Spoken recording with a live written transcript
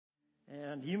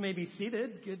And you may be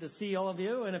seated. Good to see all of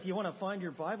you. And if you want to find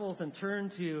your Bibles and turn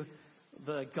to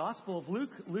the Gospel of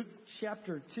Luke, Luke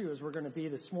chapter 2 is where we're going to be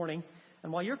this morning.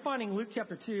 And while you're finding Luke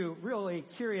chapter 2, really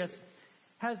curious,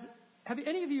 have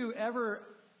any of you ever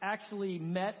actually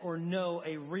met or know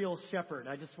a real shepherd?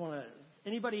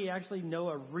 Anybody actually know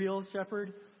a real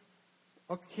shepherd?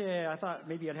 Okay, I thought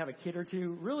maybe I'd have a kid or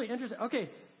two. Really interesting. Okay.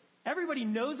 Everybody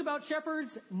knows about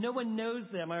shepherds. No one knows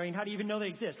them. I mean, how do you even know they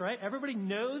exist, right? Everybody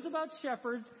knows about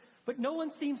shepherds, but no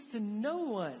one seems to know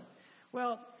one.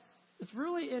 Well, it's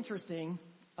really interesting.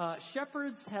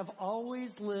 Shepherds have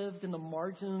always lived in the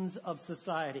margins of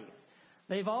society.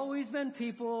 They've always been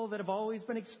people that have always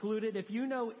been excluded. If you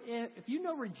know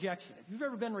rejection, if you've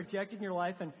ever been rejected in your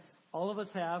life, and all of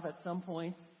us have at some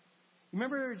point,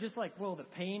 remember just the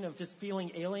pain of just feeling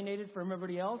alienated from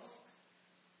everybody else?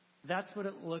 That's what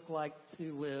it looked like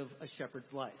to live a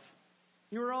shepherd's life.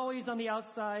 You were always on the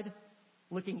outside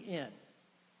looking in.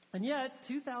 And yet,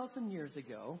 2,000 years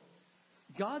ago,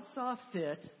 God saw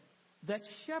fit that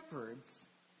shepherds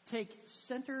take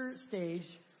center stage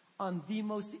on the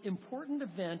most important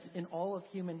event in all of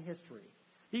human history.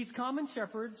 These common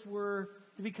shepherds were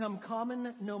to become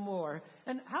common no more.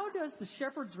 And how does the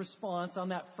shepherd's response on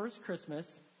that first Christmas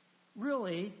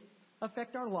really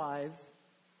affect our lives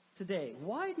today?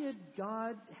 Why did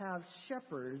God have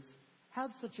shepherds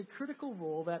have such a critical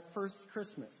role that first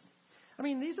Christmas? I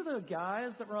mean, these are the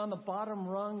guys that were on the bottom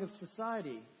rung of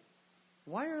society.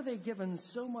 Why are they given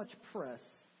so much press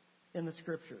in the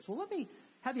scriptures? Well, let me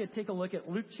have you take a look at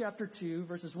Luke chapter 2,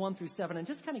 verses 1 through 7, and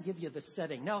just kind of give you the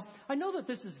setting. Now, I know that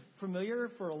this is familiar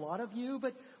for a lot of you,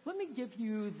 but let me give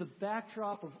you the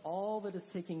backdrop of all that is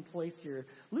taking place here.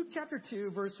 Luke chapter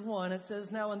 2, verse 1, it says,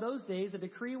 "Now in those days a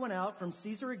decree went out from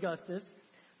Caesar Augustus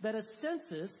that a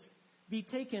census be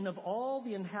taken of all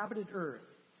the inhabited earth.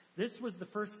 This was the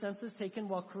first census taken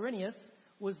while Quirinius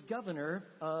was governor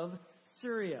of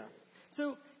Syria."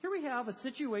 So here we have a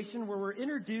situation where we're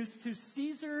introduced to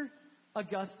Caesar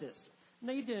Augustus.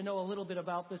 Now you need to know a little bit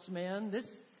about this man.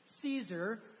 This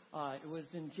Caesar, it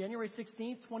was in January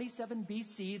 16th, 27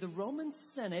 BC, the Roman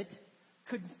Senate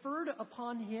conferred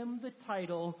upon him the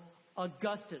title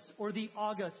Augustus, or the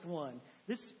August one.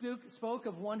 This spoke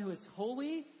of one who is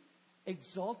holy,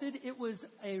 exalted. It was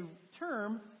a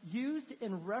term used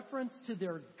in reference to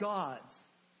their gods.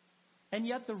 And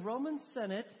yet the Roman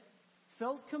Senate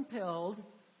felt compelled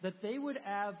that they would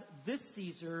have this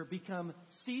Caesar become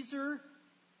Caesar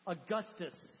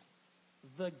Augustus,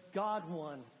 the God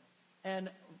one. And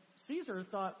Caesar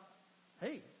thought,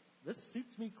 hey, this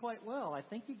suits me quite well. I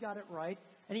think he got it right.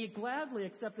 And he gladly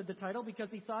accepted the title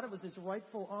because he thought it was his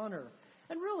rightful honor.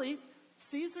 And really,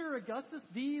 Caesar Augustus,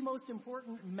 the most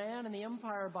important man in the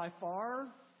empire by far,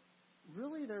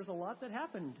 really there's a lot that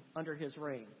happened under his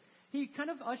reign. He kind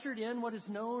of ushered in what is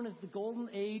known as the Golden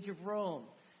Age of Rome.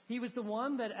 He was the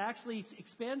one that actually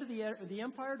expanded the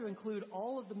empire to include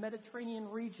all of the Mediterranean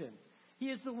region. He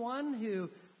is the one who,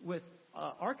 with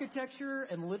architecture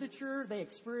and literature, they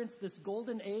experienced this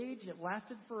golden age. It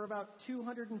lasted for about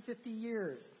 250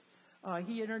 years.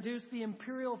 He introduced the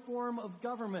imperial form of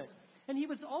government. And he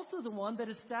was also the one that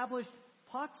established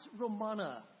Pax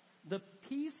Romana, the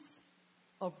peace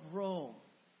of Rome.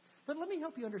 But let me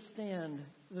help you understand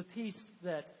the peace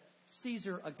that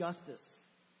Caesar Augustus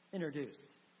introduced.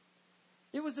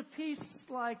 It was a peace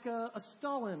like a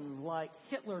Stalin-like,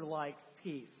 Hitler-like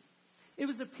peace. It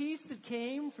was a peace that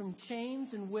came from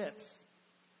chains and whips,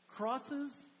 crosses,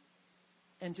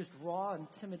 and just raw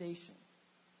intimidation.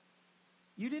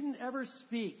 You didn't ever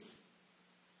speak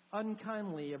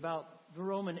unkindly about the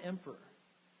Roman emperor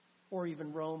or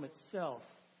even Rome itself.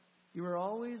 You were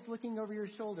always looking over your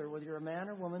shoulder, whether you're a man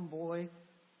or woman, boy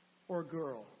or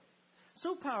girl.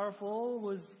 So powerful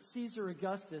was Caesar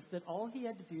Augustus that all he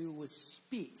had to do was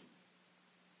speak,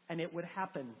 and it would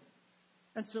happen.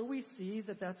 And so we see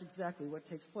that that's exactly what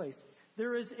takes place.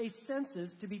 There is a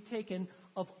census to be taken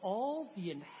of all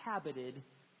the inhabited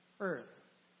earth.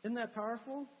 Isn't that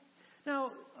powerful?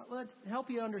 Now, let's help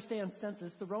you understand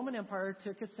census. The Roman Empire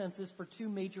took a census for two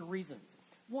major reasons.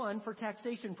 One, for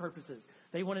taxation purposes.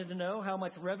 They wanted to know how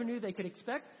much revenue they could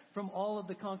expect from all of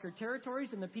the conquered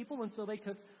territories and the people, and so they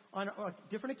took, on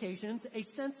different occasions, a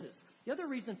census. The other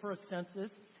reason for a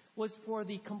census was for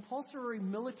the compulsory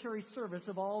military service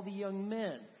of all the young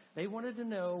men. They wanted to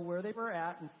know where they were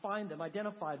at and find them,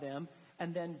 identify them,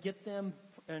 and then get them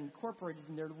incorporated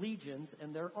in their legions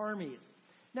and their armies.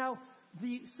 Now,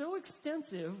 so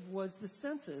extensive was the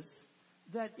census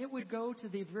that it would go to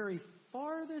the very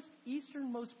farthest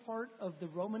easternmost part of the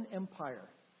Roman Empire.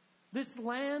 This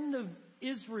land of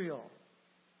Israel,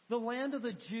 the land of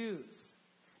the Jews.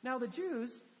 Now, the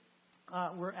Jews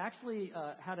were actually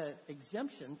had an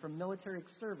exemption from military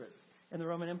service in the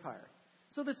Roman Empire.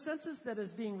 So the census that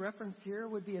is being referenced here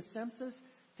would be a census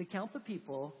to count the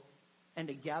people and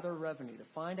to gather revenue, to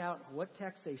find out what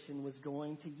taxation was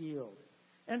going to yield.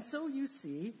 And so you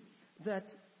see that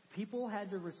people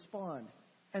had to respond.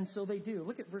 And so they do.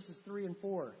 Look at verses 3 and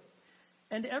 4.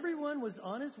 And everyone was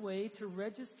on his way to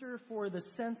register for the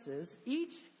census,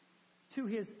 each to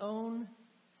his own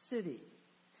city.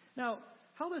 Now,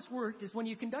 how this worked is when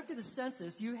you conducted a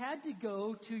census, you had to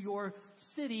go to your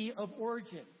city of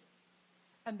origin.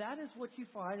 And that is what you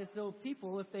find is though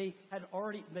people, if they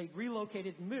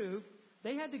relocated and moved,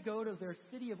 they had to go to their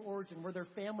city of origin where their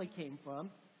family came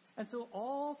from. And so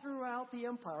all throughout the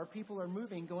empire, people are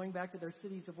moving, going back to their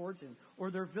cities of origin or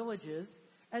their villages.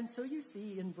 And so you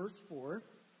see in verse 4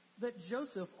 that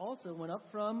Joseph also went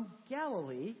up from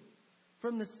Galilee,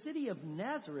 from the city of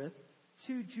Nazareth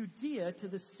to Judea, to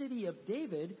the city of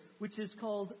David, which is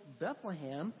called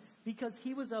Bethlehem, because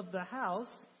he was of the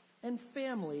house and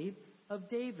family of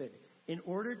David, in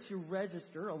order to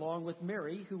register along with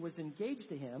Mary, who was engaged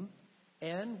to him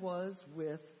and was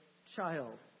with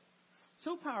child.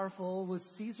 So powerful was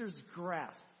Caesar's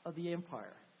grasp of the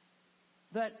empire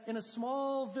that in a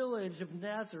small village of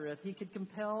Nazareth, he could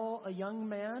compel a young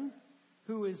man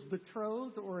who is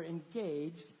betrothed or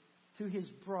engaged to his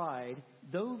bride,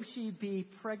 though she be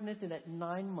pregnant and at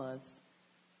 9 months,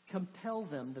 compel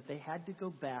them that they had to go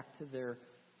back to their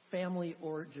family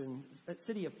origin,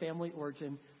 city of family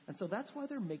origin. And so that's why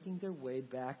they're making their way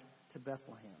back to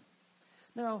Bethlehem.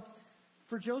 Now,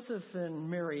 for Joseph and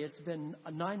Mary, it's been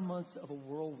 9 months of a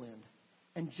whirlwind.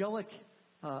 Angelic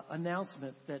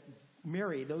announcement that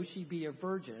Mary, though she be a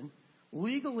virgin,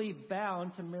 legally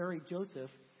bound to marry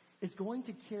Joseph, is going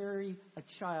to carry a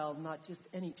child, not just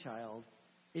any child.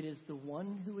 It is the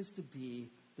one who is to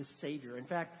be the Savior. In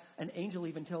fact, an angel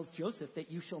even tells Joseph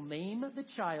that you shall name the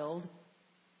child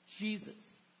Jesus,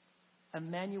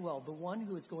 Emmanuel, the one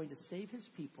who is going to save his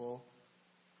people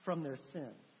from their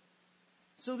sins.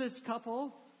 So this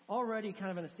couple, already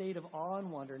kind of in a state of awe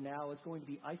and wonder now, is going to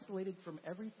be isolated from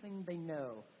everything they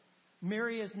know.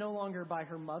 Mary is no longer by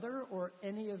her mother or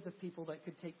any of the people that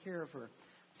could take care of her.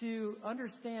 To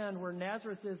understand where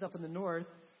Nazareth is up in the north,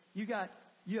 you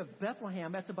have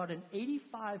Bethlehem. That's about an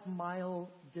 85-mile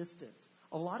distance.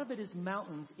 A lot of it is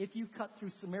mountains if you cut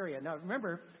through Samaria. Now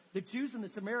remember, the Jews and the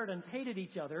Samaritans hated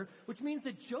each other, which means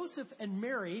that Joseph and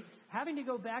Mary, having to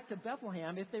go back to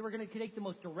Bethlehem, if they were going to take the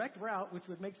most direct route, which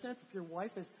would make sense if your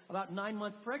wife is about 9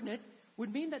 months pregnant,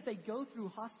 would mean that they go through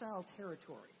hostile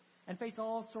territory and face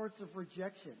all sorts of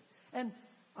rejection. And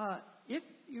if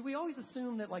we always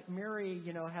assume that like Mary,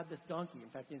 had this donkey. In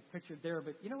fact, it's pictured there,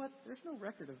 but you know what? There's no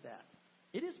record of that.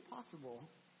 It is possible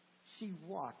she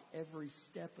walked every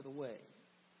step of the way.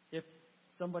 If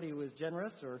somebody was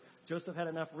generous or Joseph had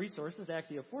enough resources to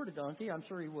actually afford a donkey, I'm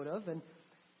sure he would have. And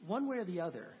one way or the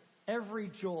other, every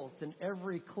jolt and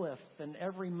every cliff and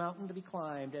every mountain to be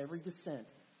climbed, every descent,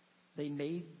 they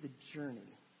made the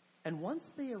journey. And once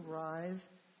they arrive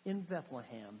in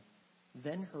Bethlehem,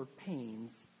 then her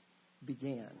pains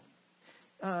began.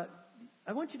 I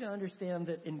want you to understand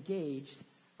that engaged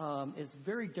is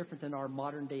very different than our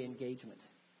modern day engagement.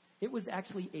 It was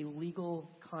actually a legal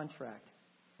contract.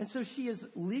 And so she is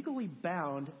legally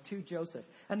bound to Joseph.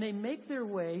 And they make their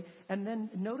way, and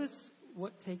then notice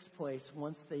what takes place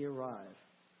once they arrive.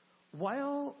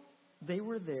 While they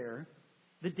were there,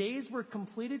 the days were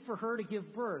completed for her to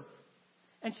give birth.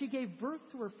 And she gave birth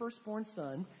to her firstborn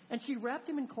son, and she wrapped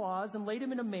him in cloths and laid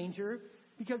him in a manger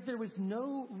because there was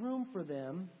no room for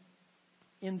them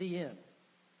in the inn.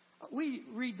 We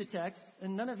read the text,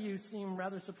 and none of you seem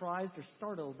rather surprised or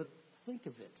startled, but think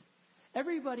of it.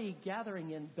 Everybody gathering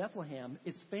in Bethlehem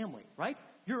is family, right?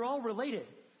 You're all related.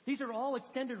 These are all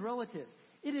extended relatives.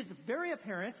 It is very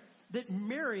apparent that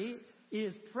Mary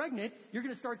is pregnant. You're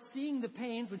going to start seeing the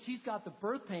pains when she's got the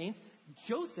birth pains.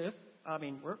 Joseph,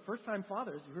 we're first-time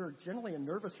fathers. We're generally a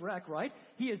nervous wreck, right?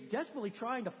 He is desperately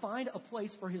trying to find a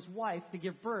place for his wife to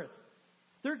give birth.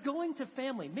 They're going to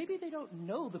family. Maybe they don't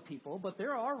know the people, but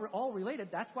they're all related.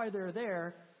 That's why they're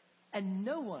there. And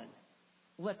no one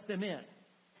lets them in.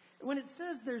 When it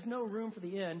says there's no room for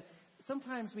the inn,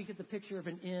 sometimes we get the picture of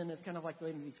an inn as kind of like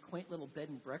going to these quaint little bed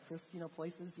and breakfast,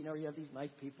 places. You have these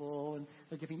nice people and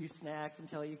they're giving you snacks and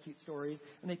telling you cute stories.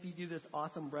 And they feed you this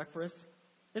awesome breakfast.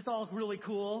 It's all really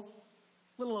cool,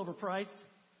 a little overpriced.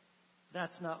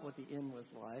 That's not what the inn was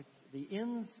like. The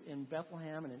inns in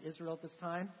Bethlehem and in Israel at this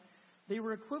time, they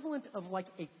were equivalent of like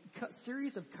a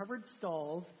series of covered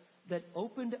stalls that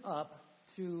opened up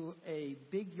to a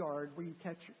big yard where you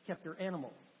kept your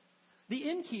animals. The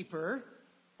innkeeper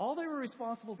All they were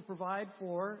responsible to provide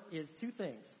for is two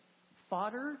things: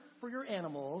 fodder for your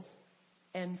animals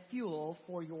and fuel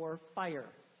for your fire.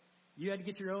 You had to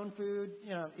get your own food. You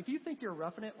know, if you think you're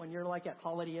roughing it when you're like at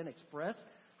Holiday Inn Express,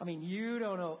 I mean, you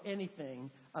don't know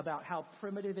anything about how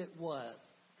primitive it was.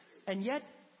 And yet,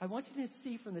 I want you to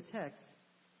see from the text,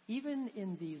 even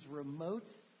in these remote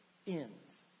inns,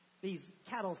 these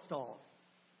cattle stalls,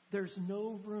 there's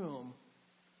no room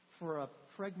for a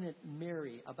pregnant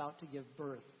Mary about to give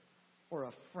birth or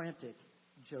a frantic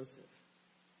Joseph.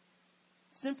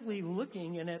 Simply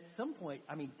looking, and at some point,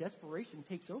 I mean, desperation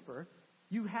takes over.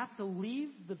 You have to leave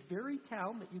the very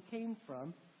town that you came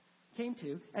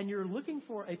to, and you're looking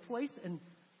for a place, and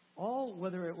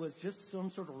whether it was just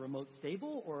some sort of remote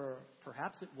stable or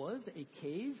perhaps it was a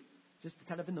cave just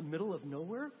kind of in the middle of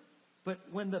nowhere. But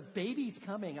when the baby's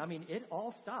coming, I mean, it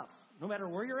all stops, no matter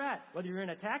where you're at, whether you're in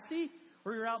a taxi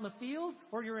or you're out in the field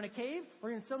or you're in a cave or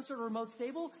you're in some sort of remote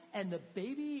stable, and the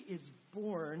baby is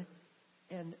born.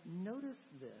 And notice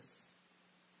this.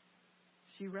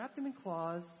 She wrapped him in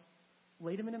cloths,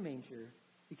 laid him in a manger,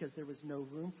 because there was no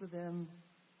room for them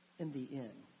in the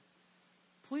inn.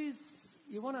 Please,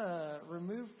 you want to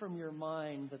remove from your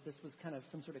mind that this was kind of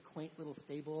some sort of quaint little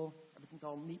stable, everything's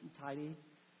all neat and tidy.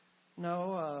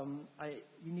 No,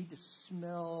 you need to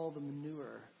smell the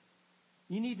manure.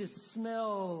 You need to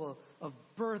smell of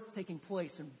birth taking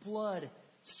place and blood,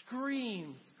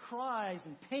 screams, cries,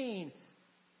 and pain.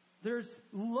 There's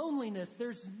loneliness.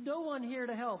 There's no one here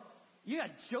to help. You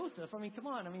got Joseph. I mean, come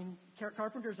on. I mean,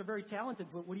 carpenters are very talented,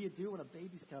 but what do you do when a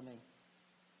baby's coming?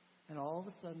 And all of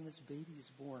a sudden, this baby is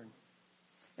born.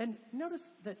 And notice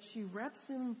that she wraps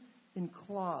him in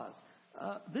cloths.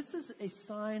 This is a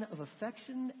sign of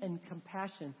affection and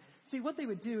compassion. See, what they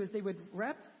would do is they would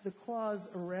wrap the cloths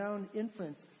around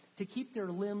infants to keep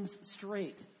their limbs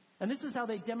straight. And this is how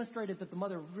they demonstrated that the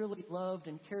mother really loved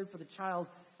and cared for the child.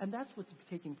 And that's what's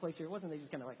taking place here. It wasn't they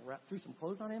just kind of like threw some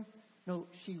clothes on him. No,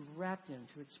 she wrapped him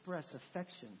to express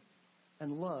affection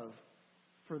and love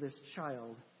for this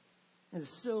child. And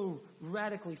it's so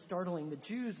radically startling. The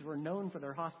Jews were known for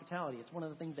their hospitality. It's one of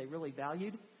the things they really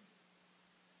valued.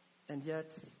 And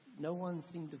yet, no one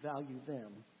seemed to value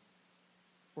them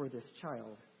or this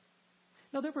child.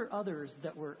 Now, there were others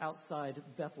that were outside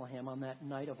Bethlehem on that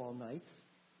night of all nights.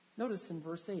 Notice in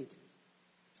verse 8,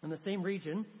 in the same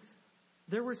region,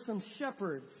 there were some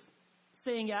shepherds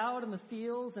staying out in the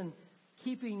fields and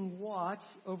keeping watch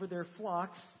over their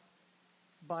flocks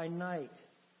by night.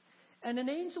 And an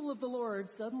angel of the Lord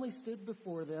suddenly stood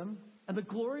before them, and the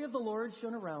glory of the Lord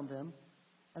shone around them,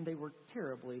 and they were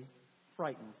terribly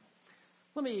frightened.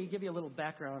 Let me give you a little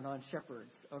background on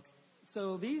shepherds. Okay.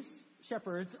 So these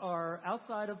shepherds are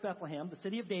outside of Bethlehem, the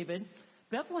city of David.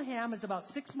 Bethlehem is about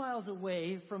 6 miles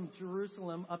away from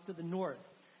Jerusalem up to the north.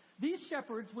 These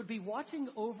shepherds would be watching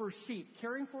over sheep,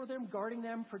 caring for them, guarding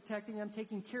them, protecting them,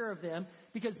 taking care of them,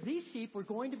 because these sheep were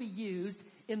going to be used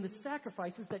in the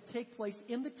sacrifices that take place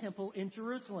in the temple in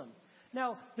Jerusalem.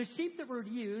 Now, the sheep that were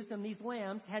used and these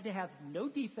lambs had to have no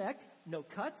defect, no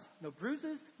cuts, no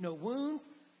bruises, no wounds.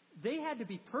 They had to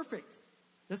be perfect.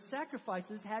 The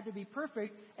sacrifices had to be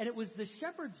perfect, and it was the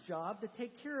shepherd's job to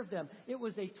take care of them. It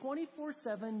was a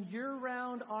 24/7,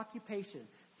 year-round occupation,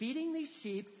 feeding these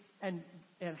sheep and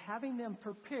having them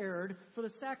prepared for the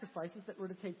sacrifices that were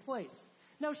to take place.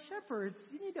 Now, shepherds,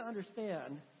 you need to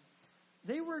understand,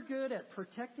 they were good at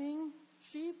protecting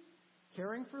sheep,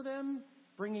 caring for them,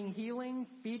 bringing healing,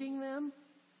 feeding them,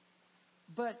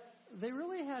 but they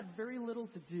really had very little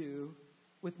to do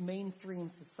with mainstream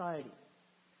society.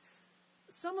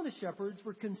 Some of the shepherds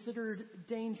were considered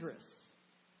dangerous.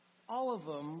 All of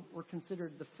them were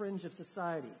considered the fringe of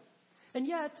society. And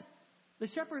yet, the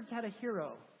shepherds had a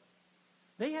hero.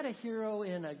 They had a hero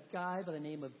in a guy by the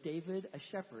name of David, a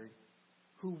shepherd,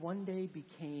 who one day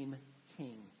became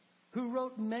king, who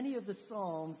wrote many of the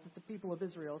psalms that the people of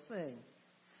Israel sang.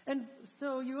 And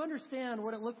so you understand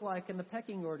what it looked like in the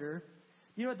pecking order.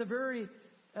 You know,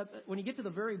 when you get to the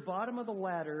very bottom of the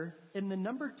ladder, in the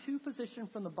number 2 position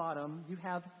from the bottom, you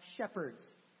have shepherds.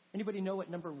 Anybody know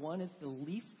what number 1 is the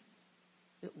least?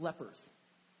 Lepers.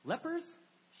 Lepers,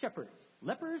 shepherds.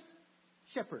 Lepers,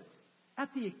 shepherds.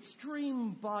 At the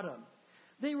extreme bottom.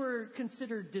 They were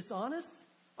considered dishonest,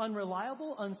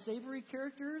 unreliable, unsavory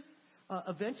characters.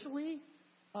 Eventually,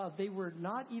 they were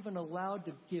not even allowed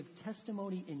to give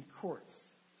testimony in courts.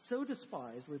 So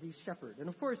despised were these shepherds. And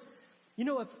of course, you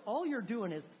know, if all you're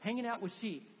doing is hanging out with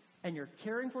sheep and you're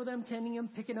caring for them, tending them,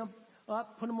 picking them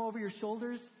up, putting them over your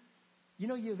shoulders, you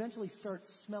know, you eventually start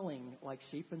smelling like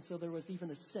sheep. And so there was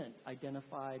even a scent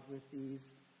identified with these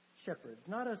shepherds.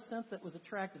 Not a scent that was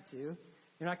attracted to.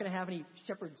 You're not going to have any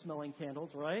shepherd-smelling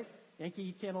candles, right?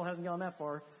 Yankee Candle hasn't gone that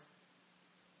far.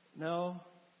 No,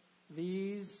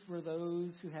 these were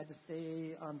those who had to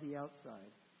stay on the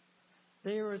outside.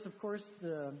 There was, of course,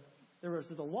 the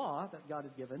law that God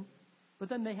had given, but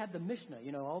then they had the Mishnah,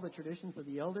 all the traditions of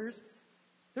the elders.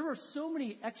 There were so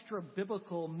many extra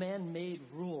biblical man-made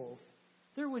rules.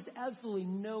 There was absolutely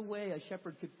no way a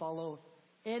shepherd could follow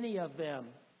any of them.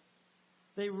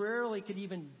 They rarely could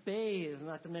even bathe,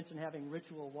 not to mention having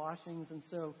ritual washings, and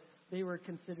so they were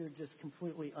considered just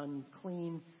completely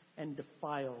unclean and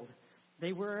defiled.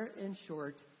 They were, in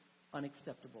short,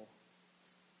 unacceptable.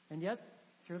 And yet,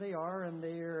 here they are, and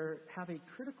they have a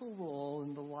critical role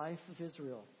in the life of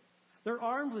Israel. They're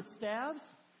armed with staves,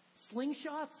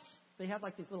 slingshots. They have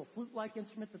like this little flute-like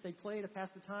instrument that they play to pass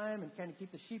the time and kind of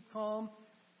keep the sheep calm.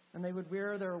 And they would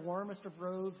wear their warmest of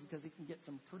robes because it can get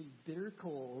some pretty bitter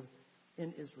cold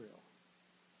in Israel.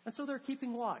 And so they're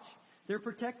keeping watch. They're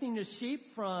protecting the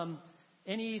sheep from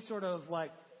any sort of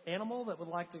like animal that would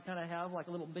like to kind of have like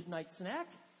a little midnight snack,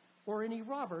 or any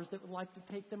robbers that would like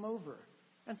to take them over.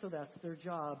 And so that's their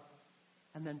job.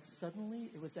 And then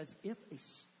suddenly it was as if a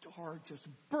star just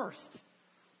burst.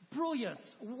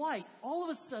 Brilliance, light. All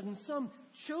of a sudden, some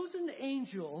chosen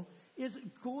angel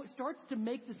starts to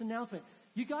make this announcement.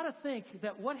 You got to think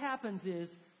that what happens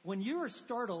is when you are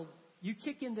startled, you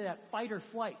kick into that fight or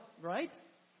flight, right?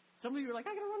 Some of you are like,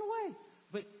 I got to run away.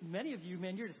 But many of you,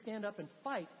 man, you're to stand up and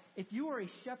fight. If you are a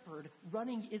shepherd,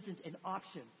 running isn't an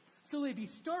option. So they'd be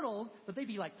startled, but they'd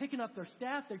be like picking up their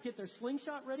staff. They'd get their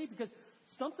slingshot ready because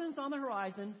something's on the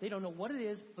horizon. They don't know what it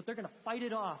is, but they're going to fight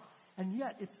it off. And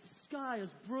yet, the sky is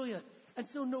brilliant. And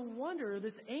so no wonder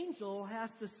this angel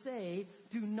has to say,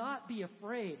 do not be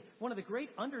afraid. One of the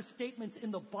great understatements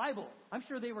in the Bible. I'm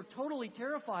sure they were totally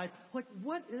terrified. Like,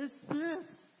 what is this?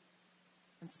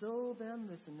 And so then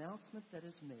this announcement that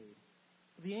is made.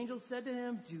 The angel said to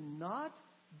him, do not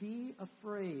be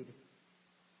afraid.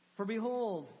 For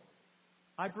behold,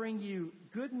 I bring you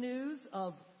good news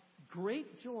of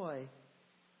great joy,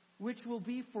 which will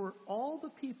be for all the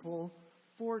people.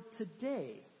 For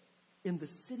today, in the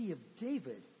city of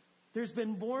David, there's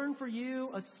been born for you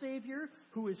a Savior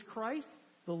who is Christ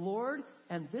the Lord,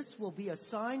 and this will be a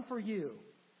sign for you.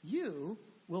 You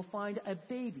will find a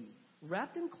baby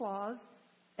wrapped in cloths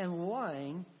and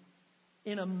lying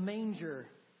in a manger.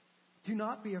 Do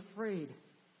not be afraid.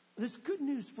 This good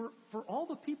news for all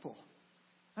the people.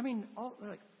 I mean,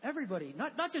 everybody,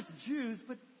 not just Jews,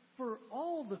 but for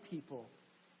all the people.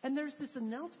 And there's this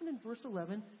announcement in verse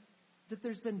 11 that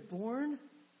there's been born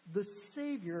the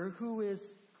Savior who is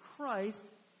Christ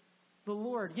the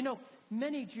Lord.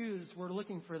 Many Jews were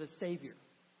looking for the Savior.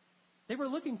 They were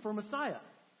looking for Messiah.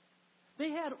 They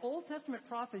had Old Testament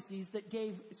prophecies that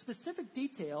gave specific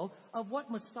detail of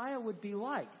what Messiah would be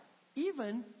like,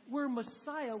 even where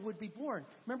Messiah would be born.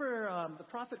 Remember the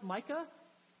prophet Micah?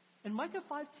 In Micah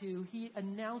 5:2, he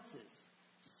announces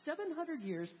 700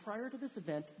 years prior to this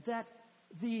event that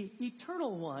the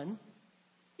Eternal One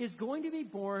is going to be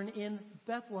born in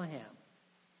Bethlehem,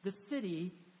 the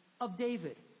city of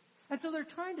David. And so they're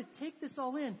trying to take this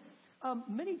all in.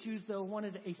 Many Jews, though,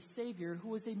 wanted a savior who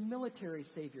was a military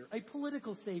savior, a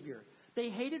political savior. They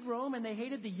hated Rome, and they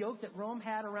hated the yoke that Rome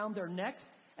had around their necks,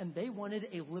 and they wanted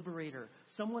a liberator,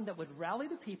 someone that would rally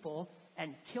the people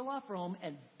and kill off Rome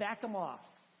and back them off.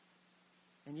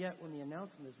 And yet, when the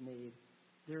announcement is made,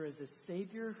 there is a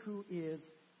Savior who is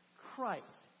Christ.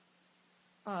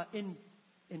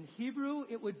 In Hebrew,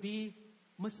 it would be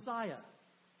Messiah.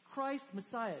 Christ,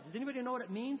 Messiah. Does anybody know what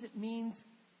it means? It means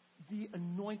the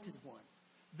anointed one.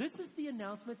 This is the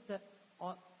announcement that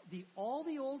all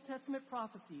the Old Testament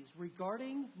prophecies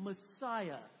regarding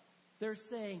Messiah, they're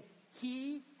saying,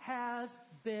 He has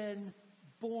been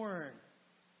born.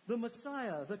 The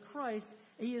Messiah, the Christ,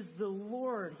 He is the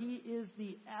Lord. He is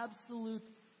the absolute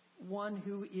one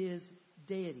who is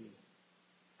deity.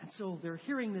 And so they're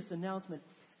hearing this announcement.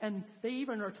 And they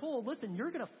even are told, listen, you're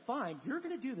going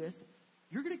to do this.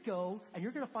 You're going to go and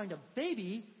you're going to find a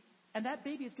baby. And that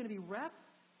baby is going to be wrapped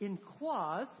in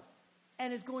cloths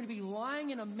and is going to be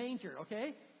lying in a manger,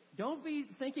 okay? Don't be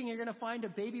thinking you're going to find a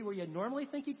baby where you normally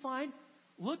think you'd find.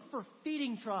 Look for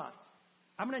feeding troughs.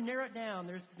 I'm going to narrow it down.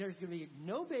 There's going to be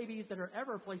no babies that are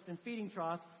ever placed in feeding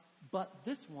troughs, but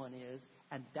this one is,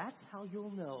 and that's how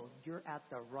you'll know you're at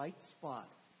the right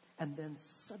spot. And then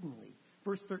suddenly,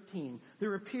 verse 13,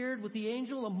 there appeared with the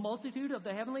angel a multitude of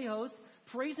the heavenly host,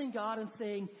 praising God and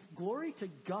saying, Glory to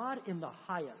God in the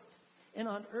highest, and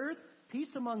on earth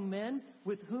peace among men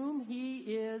with whom He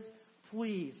is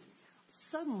pleased.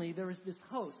 Suddenly there is this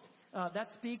host.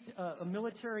 That speaks a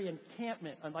military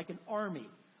encampment, like an army.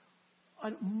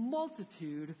 a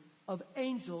multitude of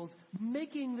angels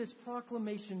making this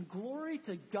proclamation, glory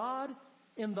to God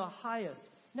in the highest.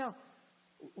 Now,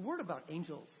 a word about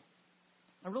angels.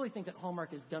 I really think that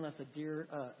Hallmark has done us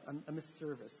a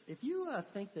misservice. If you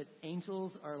think that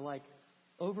angels are like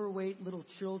overweight little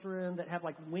children that have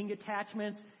like wing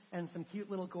attachments and some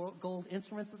cute little gold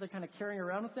instruments that they're kind of carrying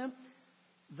around with them,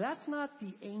 that's not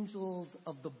the angels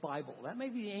of the Bible. That may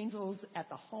be the angels at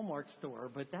the Hallmark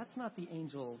store, but that's not the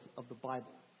angels of the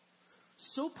Bible.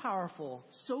 So powerful,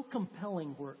 so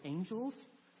compelling were angels.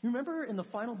 You remember in the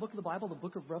final book of the Bible, the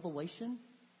book of Revelation?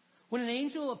 When an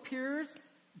angel appears,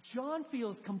 John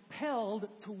feels compelled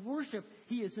to worship.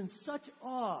 He is in such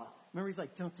awe. Remember, he's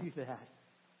like, don't do that.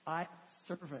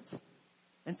 Servant.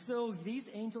 And so these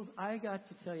angels, I got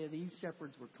to tell you, these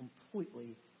shepherds were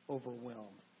completely overwhelmed.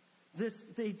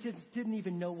 They just didn't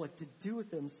even know what to do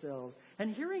with themselves.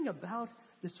 And hearing about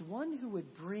this one who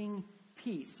would bring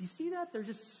peace. You see that? They're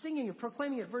just singing it,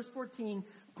 proclaiming it. Verse 14,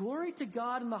 glory to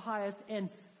God in the highest, and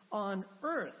on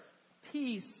earth,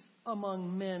 peace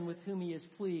among men with whom he is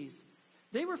pleased.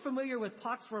 They were familiar with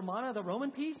Pax Romana, the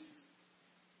Roman peace.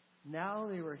 Now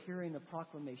they were hearing the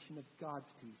proclamation of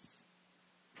God's peace.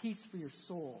 Peace for your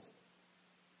soul,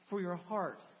 for your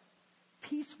heart.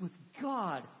 Peace with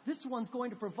God. This one's going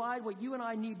to provide what you and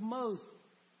I need most.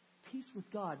 Peace with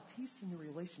God. Peace in your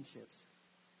relationships.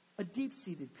 A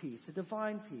deep-seated peace. A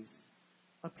divine peace.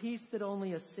 A peace that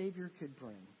only a Savior could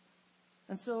bring.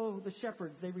 And so the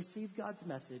shepherds, they received God's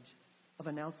message of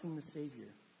announcing the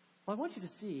Savior. Well, I want you to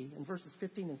see in verses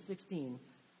 15 and 16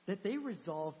 that they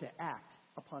resolved to act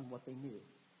upon what they knew.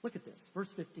 Look at this.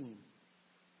 Verse 15.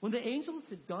 When the angels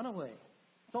had gone away,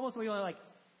 it's almost like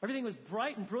everything was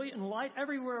bright and brilliant and light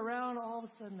everywhere around. All of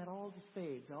a sudden, that all just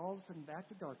fades. All of a sudden, back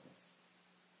to darkness.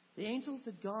 The angels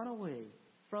had gone away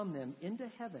from them into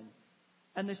heaven.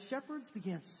 And the shepherds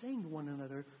began saying to one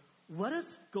another, let us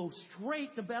go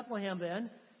straight to Bethlehem then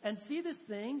and see this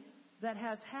thing that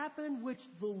has happened, which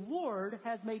the Lord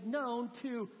has made known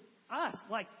to us.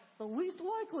 Like the least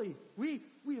likely. We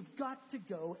have got to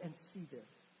go and see this.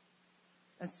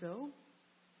 And so,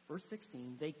 verse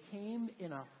 16, they came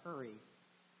in a hurry.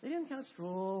 They didn't kind of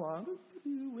stroll along,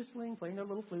 whistling, playing their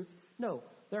little flutes. No,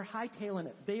 they're hightailing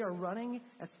it. They are running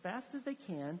as fast as they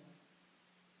can.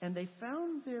 And they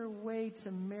found their way to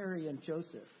Mary and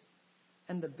Joseph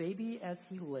and the baby as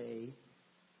he lay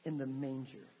in the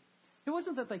manger. It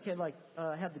wasn't that they could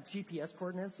have the GPS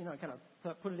coordinates, kind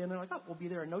of put it in there like, oh, we'll be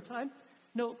there in no time.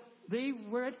 No, they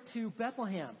went to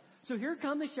Bethlehem. So here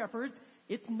come the shepherds.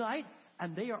 It's night,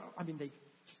 and they've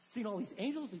seen all these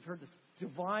angels. They've heard this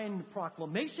divine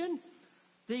proclamation.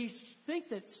 They think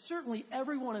that certainly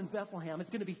everyone in Bethlehem is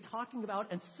going to be talking about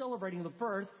and celebrating the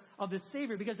birth of the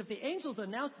Savior. Because if the angels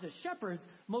announced it to shepherds,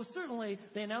 most certainly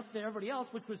they announced it to everybody else,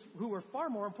 who were far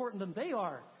more important than they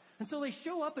are. And so they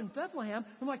show up in Bethlehem.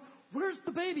 I'm like, where's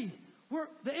the baby? Where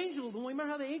the angels? Remember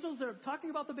how the angels are talking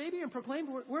about the baby and proclaimed,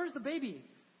 where's the baby?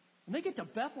 And they get to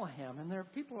Bethlehem, and there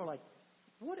people are like,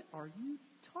 what are you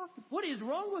talking? What is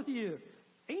wrong with you?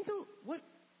 Angel, what?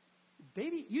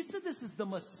 Baby, you said this is the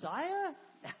Messiah?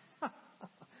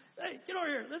 Hey, get over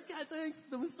here. This guy thinks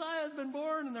the Messiah has been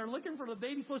born, and they're looking for the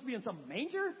baby supposed to be in some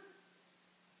manger?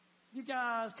 You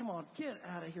guys, come on, get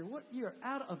out of here. You're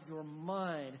out of your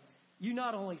mind. You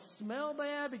not only smell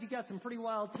bad, but you got some pretty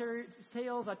wild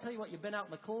tails. I tell you what, you've been out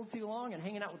in the cold too long and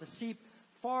hanging out with the sheep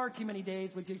far too many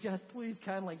days. Would you just please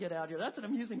kindly get out here? That's an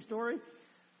amusing story.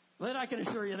 But I can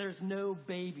assure you there's no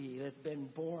baby that's been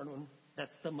born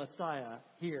that's the Messiah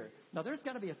here. Now, there's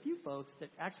got to be a few folks that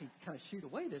actually kind of shoot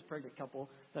away this pregnant couple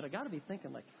that have got to be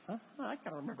thinking like, I kind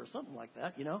of remember something like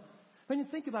that, When you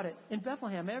think about it, in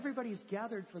Bethlehem, everybody's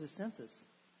gathered for the census.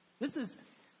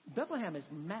 Bethlehem is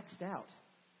maxed out.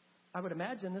 I would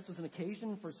imagine this was an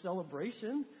occasion for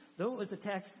celebration. Though it was a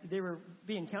tax, they were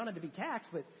being counted to be taxed,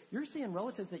 but you're seeing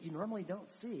relatives that you normally don't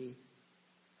see.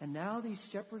 And now these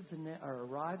shepherds are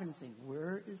arriving and saying,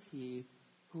 where is he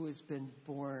who has been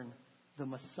born, the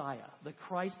Messiah, the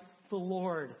Christ, the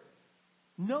Lord?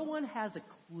 No one has a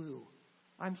clue.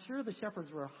 I'm sure the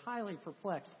shepherds were highly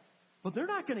perplexed, but they're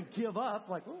not going to give up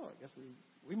like, oh, I guess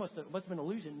we must have been an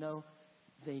illusion. No,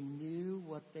 they knew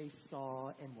what they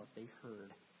saw and what they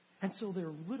heard. And so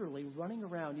they're literally running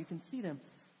around. You can see them.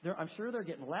 I'm sure they're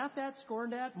getting laughed at,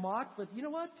 scorned at, mocked, but you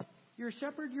know what? You're a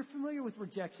shepherd, you're familiar with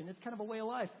rejection. It's kind of a way of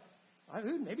life.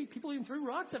 Maybe people even threw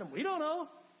rocks at them. We don't know.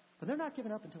 But they're not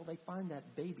giving up until they find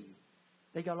that baby.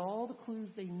 They got all the clues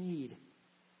they need.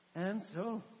 And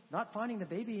so, not finding the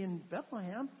baby in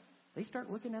Bethlehem, they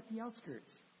start looking at the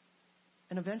outskirts.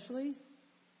 And eventually,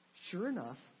 sure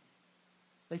enough,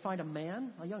 they find a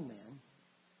young man,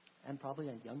 and probably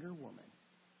a younger woman.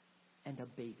 and a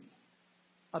baby.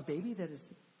 A baby that is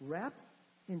wrapped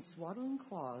in swaddling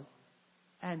cloths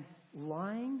and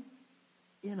lying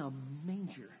in a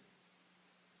manger.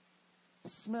 The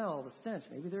smell, the stench.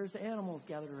 Maybe there's animals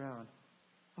gathered around.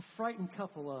 A frightened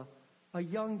couple, a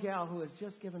young gal who has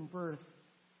just given birth,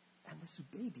 and this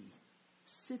baby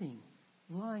sitting,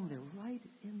 lying there right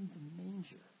in the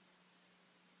manger.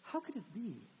 How could it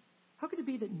be? How could it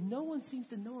be that no one seems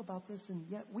to know about this, and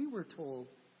yet we were told?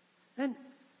 And,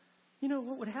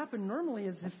 what would happen normally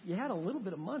is if you had a little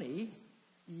bit of money,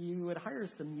 you would hire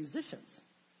some musicians.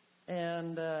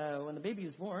 And when the baby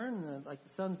was born, like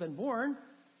the son's been born,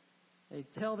 they'd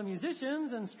tell the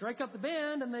musicians and strike up the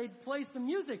band, and they'd play some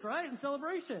music, right, in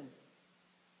celebration.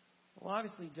 Well,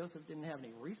 obviously, Joseph didn't have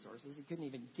any resources. He couldn't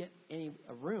even get a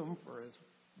room for his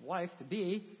wife to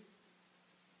be.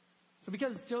 So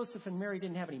because Joseph and Mary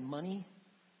didn't have any money,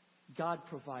 God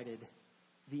provided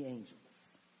the angels.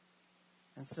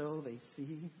 And so they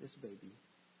see this baby.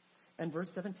 And verse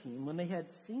 17, when they had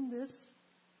seen this,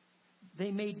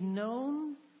 they made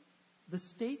known the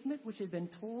statement which had been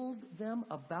told them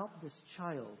about this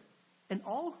child. And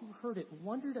all who heard it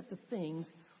wondered at the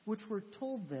things which were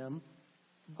told them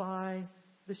by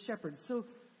the shepherds. So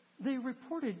they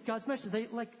reported God's message.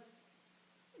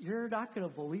 You're not going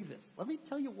to believe this. Let me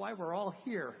tell you why we're all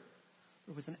here.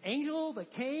 There was an angel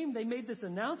that came. They made this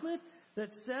announcement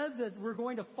that said that we're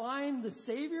going to find the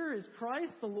Savior is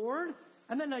Christ, the Lord.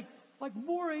 And then like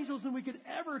more angels than we could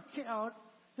ever count,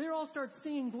 they all start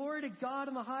singing, glory to God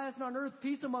in the highest and on earth,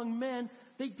 peace among men.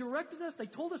 They directed us. They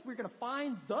told us we were going to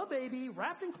find the baby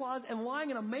wrapped in cloths and lying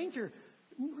in a manger.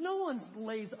 No one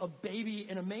lays a baby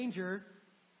in a manger.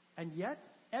 And yet,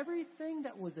 everything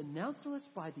that was announced to us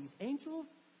by these angels,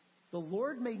 the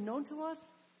Lord made known to us,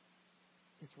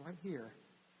 it's right here.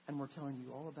 And we're telling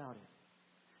you all about it.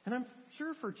 And I'm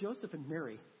sure for Joseph and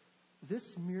Mary, this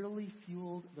merely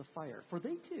fueled the fire. For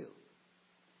they too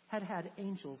had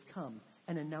angels come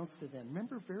and announce to them.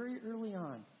 Remember very early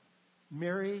on,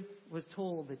 Mary was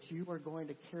told that you are going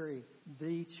to carry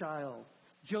the child.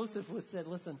 Joseph was said,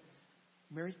 listen,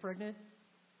 Mary's pregnant.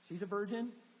 She's a virgin,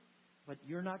 but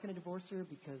you're not going to divorce her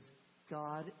because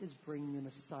God is bringing the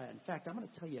Messiah. In fact, I'm going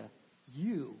to tell you,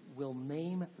 you will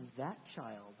name that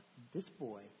child, this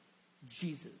boy,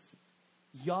 Jesus.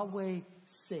 Yahweh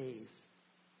saves.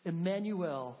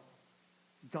 Emmanuel,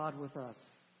 God with us.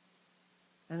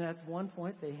 And at one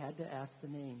point, they had to ask the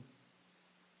name.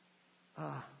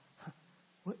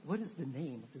 What is the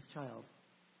name of this child?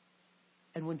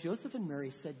 And when Joseph and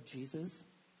Mary said Jesus,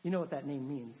 you know what that name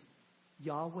means.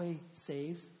 Yahweh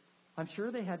saves. I'm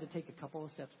sure they had to take a couple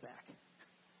of steps back.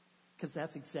 Because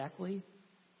that's exactly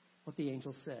what the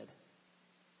angel said.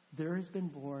 There has been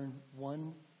born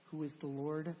one who is the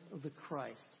Lord of the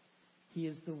Christ. He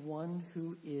is the one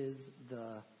who is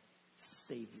the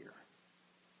Savior.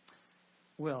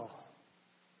 Well,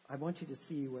 I want you to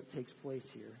see what takes place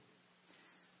here.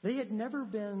 They had never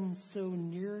been so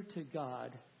near to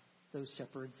God, those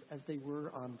shepherds, as they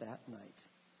were on that night.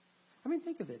 I mean,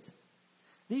 think of it.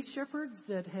 These shepherds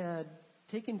that had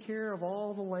taken care of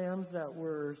all the lambs that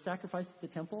were sacrificed at the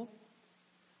temple,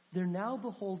 they're now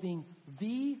beholding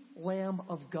the Lamb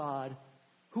of God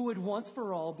who would once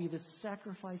for all be the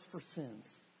sacrifice for sins.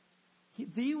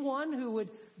 The one who would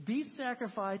be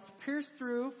sacrificed, pierced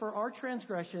through for our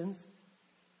transgressions,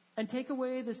 and take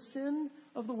away the sin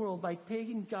of the world by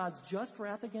taking God's just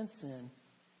wrath against sin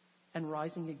and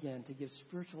rising again to give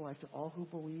spiritual life to all who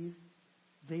believe.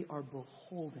 They are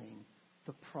beholding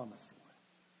the promised one.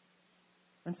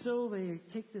 And so they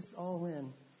take this all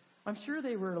in. I'm sure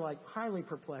they were highly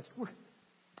perplexed.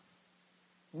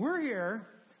 We're here.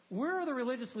 Where are the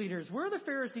religious leaders? Where are the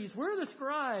Pharisees? Where are the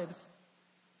scribes?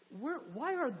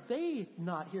 Why are they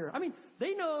not here? I mean,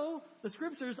 they know the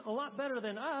scriptures a lot better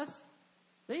than us.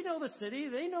 They know the city.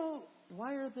 They know.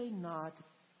 Why are they not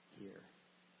here?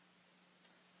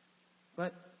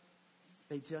 But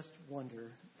they just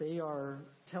wonder. They are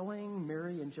telling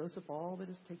Mary and Joseph all that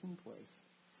is taking place.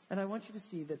 And I want you to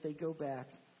see that they go back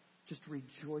just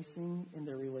rejoicing in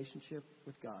their relationship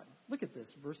with God. Look at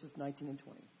this, verses 19 and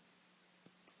 20.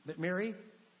 But Mary,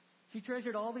 she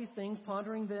treasured all these things,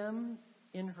 pondering them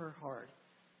in her heart.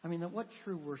 I mean, what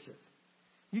true worship.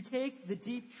 You take the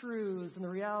deep truths and the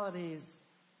realities,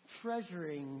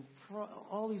 treasuring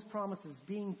all these promises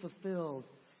being fulfilled.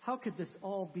 How could this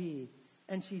all be?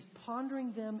 And she's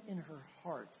pondering them in her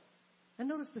heart. And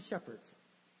notice the shepherds.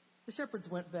 The shepherds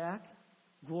went back,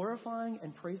 glorifying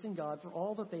and praising God for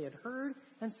all that they had heard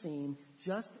and seen,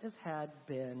 just as had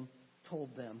been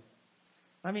told them.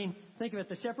 I mean, think of it.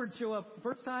 The shepherds show up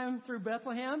first time through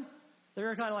Bethlehem.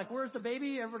 They're kind of like, where's the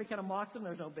baby? Everybody kind of mocks them.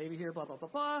 There's no baby here, blah, blah, blah,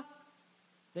 blah.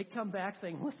 They come back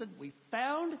saying, listen, we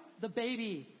found the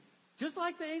baby. Just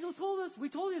like the angels told us. We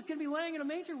told you it's going to be laying in a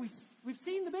manger. We've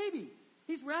seen the baby.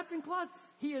 He's wrapped in cloths.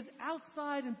 He is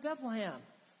outside in Bethlehem.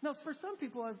 Now, for some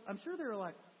people, I'm sure they're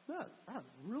like, oh, that's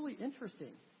really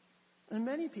interesting. And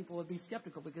many people would be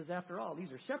skeptical because, after all,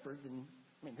 these are shepherds. And,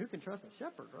 I mean, who can trust a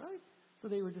shepherd, right? So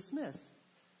they were dismissed.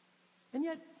 And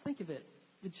yet, think of it.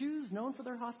 The Jews, known for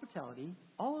their hospitality,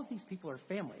 all of these people are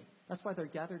family. That's why they're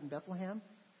gathered in Bethlehem.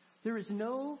 There is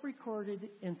no recorded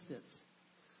instance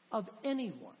of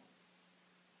anyone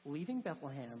leaving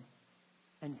Bethlehem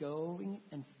and going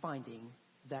and finding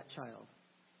that child.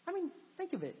 I mean,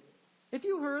 think of it. If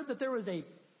you heard that there was a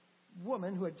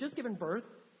woman who had just given birth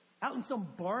out in some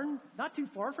barn not too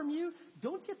far from you,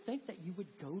 don't you think that you would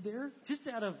go there just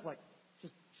out of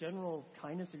just general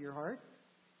kindness of your heart?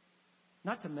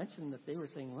 Not to mention that they were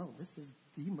saying, well, this is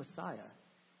the Messiah.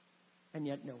 And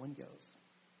yet no one goes.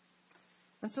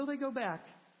 And so they go back.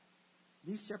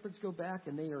 These shepherds go back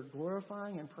and they are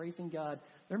glorifying and praising God.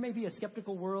 There may be a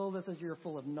skeptical world that says you're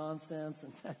full of nonsense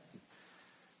and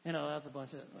that's a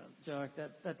bunch of junk.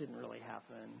 That didn't really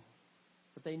happen.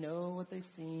 But they know what they've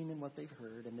seen and what they've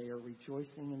heard, and they are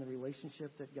rejoicing in the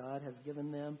relationship that God has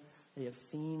given them. They have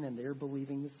seen and they're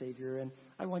believing the Savior. And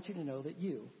I want you to know that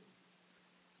you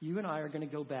and I are going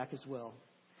to go back as well.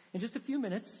 In just a few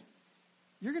minutes,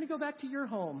 you're going to go back to your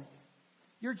home,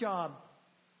 your job,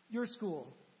 your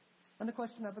school. And the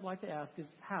question I would like to ask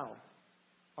is, how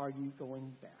are you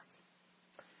going back?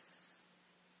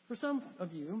 For some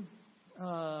of you,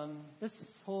 this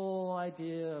whole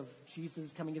idea of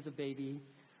Jesus coming as a baby,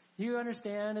 you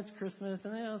understand it's Christmas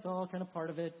and it's all kind of part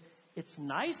of it. It's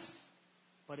nice,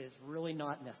 but it's really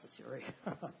not necessary.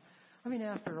 I mean,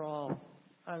 after all,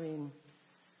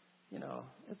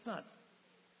 it's not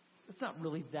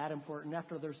really that important.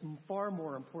 After there's far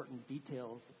more important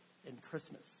details in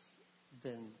Christmas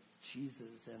than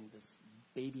Jesus and this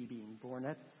baby being born.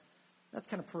 That's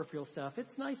kind of peripheral stuff.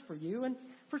 It's nice for you. And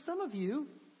for some of you,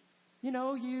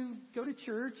 you go to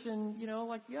church and,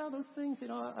 those things,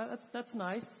 that's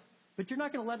nice. But you're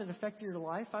not going to let it affect your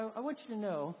life. I want you to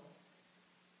know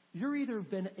you're either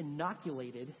been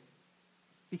inoculated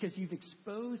because you've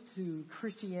exposed to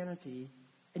Christianity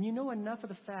and you know enough of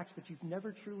the facts, but you've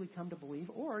never truly come to believe,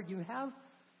 or you have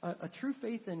a true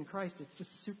faith in Christ. It's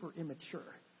just super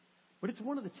immature. But it's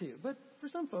one of the two. But for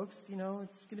some folks, it's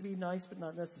going to be nice but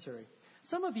not necessary.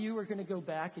 Some of you are going to go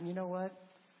back and you know what?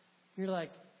 You're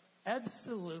like,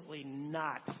 absolutely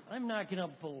not. I'm not going to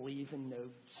believe in no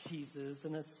Jesus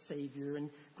and a Savior and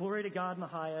glory to God in the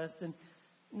highest. And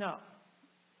no,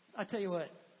 I tell you what,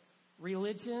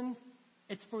 religion,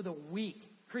 it's for the weak.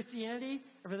 Christianity,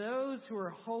 for those who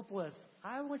are hopeless.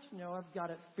 I want you to know I've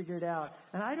got it figured out.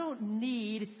 And I don't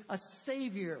need a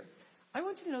Savior. I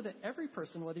want you to know that every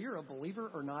person, whether you're a believer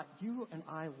or not, you and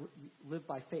I live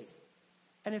by faith.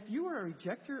 And if you are a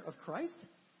rejecter of Christ,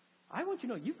 I want you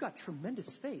to know you've got tremendous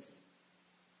faith.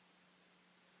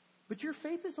 But your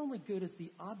faith is only good as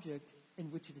the object in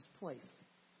which it is placed.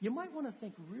 You might want to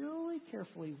think really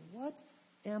carefully, what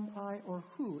am I or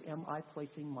who am I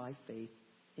placing my faith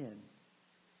in?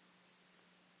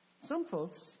 Some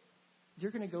folks,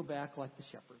 you're going to go back like the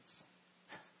shepherds.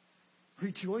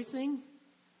 Rejoicing,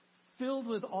 filled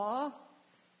with awe,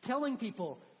 telling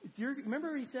people.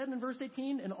 Remember he said in verse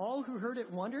 18, and all who heard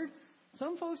it wondered?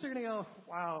 Some folks are going to go,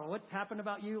 wow, what happened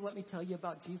about you? Let me tell you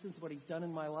about Jesus, what he's done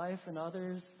in my life. And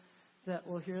others that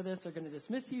will hear this are going to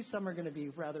dismiss you. Some are going to be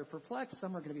rather perplexed.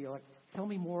 Some are going to be like, tell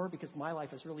me more because my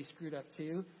life is really screwed up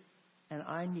too. And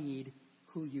I need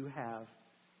who you have.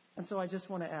 And so I just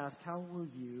want to ask, how will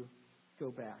you go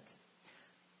back?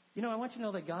 I want you to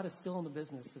know that God is still in the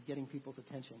business of getting people's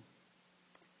attention.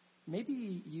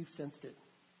 Maybe you've sensed it.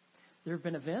 There have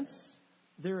been events.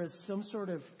 There is some sort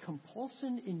of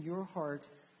compulsion in your heart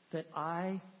that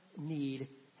I need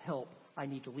help. I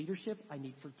need leadership. I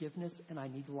need forgiveness, and I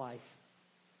need life.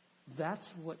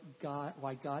 That's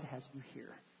why God has you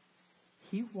here.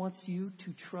 He wants you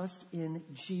to trust in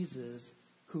Jesus,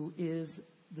 who is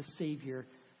the Savior.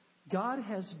 God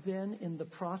has been in the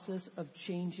process of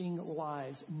changing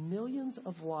lives, millions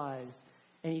of lives,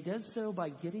 and he does so by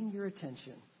getting your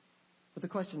attention. But the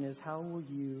question is, how will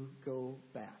you go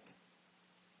back?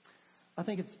 I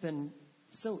think it's been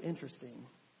so interesting.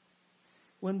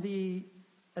 When the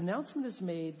announcement is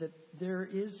made that there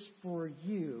is for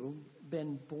you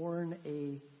been born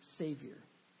a Savior,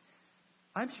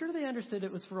 I'm sure they understood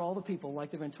it was for all the people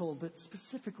like they've been told, but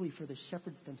specifically for the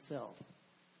shepherds themselves.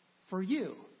 For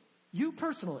you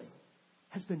personally,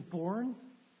 has been born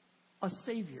a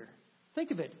Savior.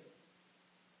 Think of it.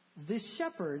 The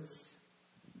shepherds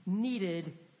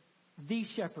needed the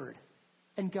shepherd.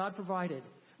 And God provided.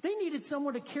 They needed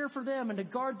someone to care for them and to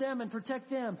guard them and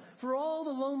protect them for all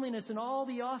the loneliness and all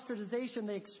the ostracization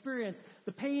they experienced,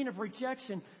 the pain of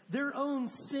rejection, their own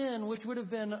sin, which would have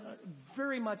been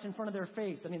very much in front of their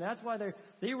face. I mean, that's why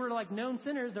they were like known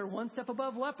sinners. They're one step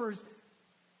above lepers.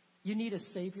 You need a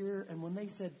Savior. And when they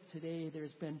said, today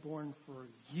there's been born for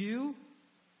you,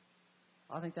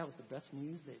 I think that was the best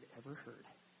news they'd ever heard.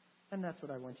 And that's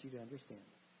what I want you to understand.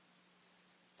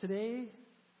 Today,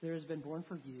 there has been born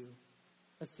for you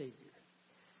a Savior.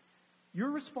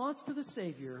 Your response to the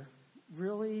Savior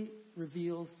really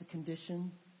reveals the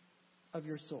condition of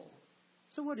your soul.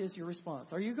 So what is your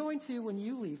response? Are you going to, when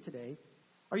you leave today,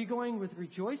 are you going with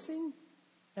rejoicing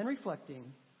and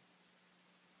reflecting,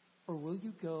 or will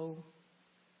you go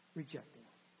rejecting?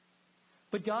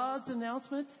 But God's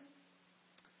announcement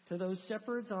to those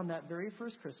shepherds on that very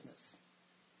first Christmas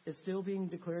is still being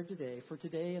declared today. For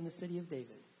today in the city of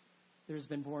David, there has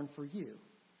been born for you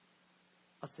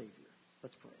a Savior.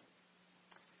 Let's pray.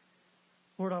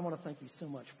 Lord, I want to thank you so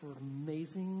much for an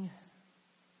amazing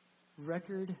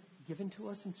record given to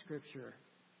us in Scripture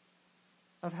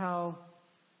of how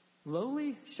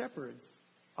lowly shepherds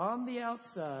on the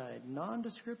outside,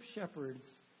 nondescript shepherds,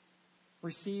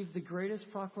 received the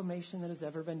greatest proclamation that has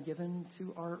ever been given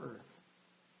to our earth.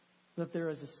 That there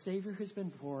is a Savior who's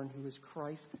been born, who is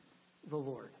Christ the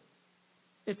Lord.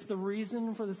 It's the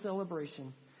reason for the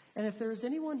celebration. And if there is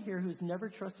anyone here who's never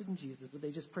trusted in Jesus, would they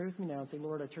just pray with me now and say,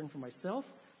 Lord, I turn from myself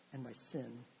and my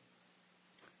sin.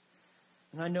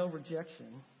 And I know rejection.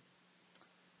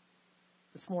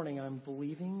 This morning I'm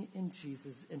believing in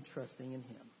Jesus and trusting in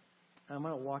Him. I'm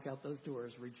going to walk out those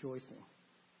doors rejoicing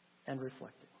and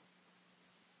reflecting.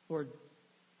 Lord,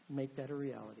 make that a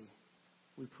reality,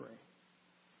 we pray.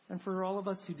 And for all of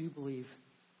us who do believe,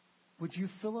 would you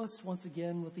fill us once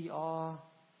again with the awe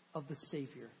of the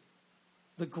Savior,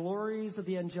 the glories of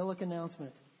the angelic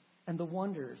announcement, and the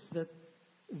wonders that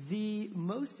the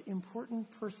most important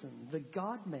person, the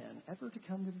God-man ever to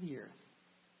come to the earth,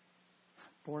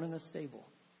 born in a stable,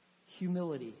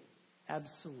 humility,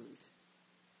 absolute,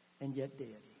 and yet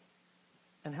deity.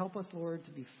 And help us, Lord,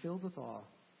 to be filled with awe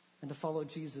and to follow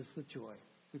Jesus with joy.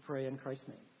 We pray in Christ's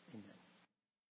name.